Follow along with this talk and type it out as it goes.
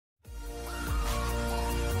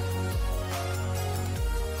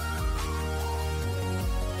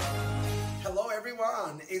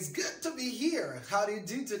everyone, it's good to be here. How do you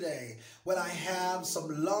do today? Well, I have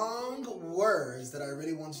some long words that I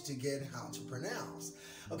really want you to get how to pronounce.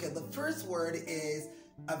 Okay, the first word is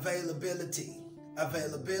availability.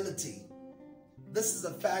 Availability. This is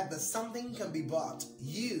the fact that something can be bought,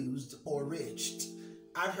 used, or reached.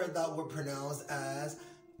 I've heard that word pronounced as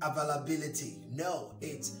availability. No,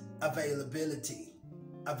 it's availability.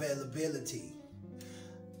 Availability.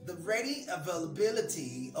 The ready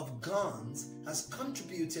availability of guns has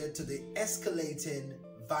contributed to the escalating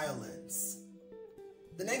violence.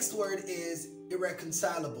 The next word is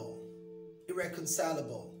irreconcilable.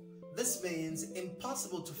 Irreconcilable. This means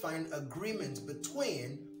impossible to find agreement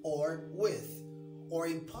between or with, or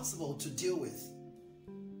impossible to deal with.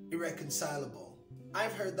 Irreconcilable.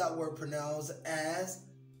 I've heard that word pronounced as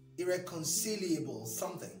irreconcilable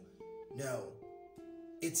something. No,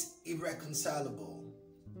 it's irreconcilable.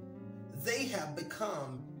 They have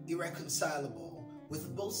become irreconcilable,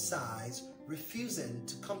 with both sides refusing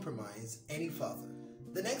to compromise any further.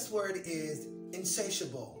 The next word is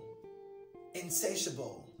insatiable.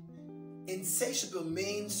 Insatiable. Insatiable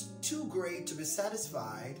means too great to be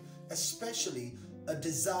satisfied, especially a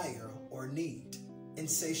desire or need.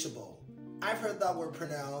 Insatiable. I've heard that word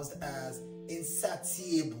pronounced as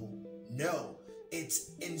insatiable. No,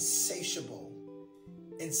 it's insatiable.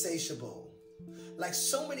 Insatiable. Like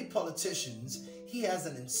so many politicians, he has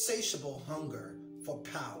an insatiable hunger for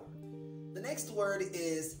power. The next word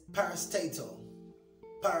is parastatal.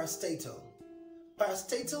 Parastatal.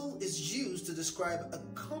 Parastatal is used to describe a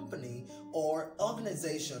company or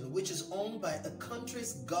organization which is owned by a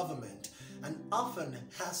country's government and often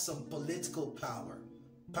has some political power.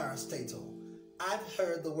 Parastatal. I've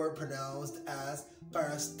heard the word pronounced as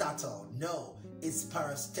parastatal. No, it's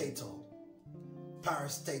parastatal.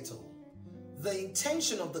 Parastatal. The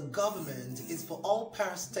intention of the government is for all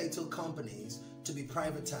parastatal companies to be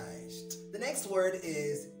privatized. The next word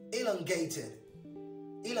is elongated.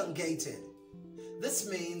 Elongated. This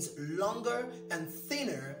means longer and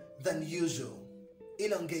thinner than usual.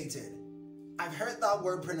 Elongated. I've heard that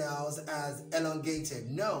word pronounced as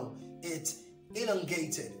elongated. No, it's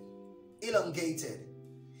elongated. Elongated.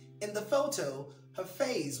 In the photo, her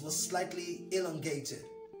face was slightly elongated.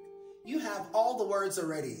 You have all the words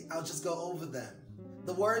already. I'll just go over them.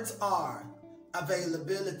 The words are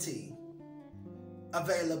availability,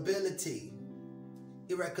 availability,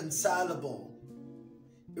 irreconcilable,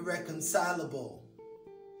 irreconcilable,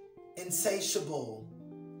 insatiable,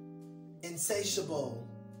 insatiable,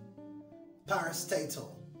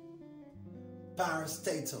 parastatal,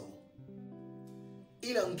 parastatal,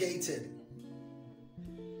 elongated,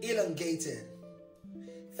 elongated.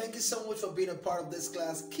 Thank you so much for being a part of this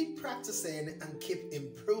class. Keep practicing and keep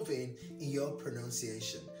improving in your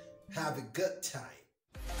pronunciation. Have a good time.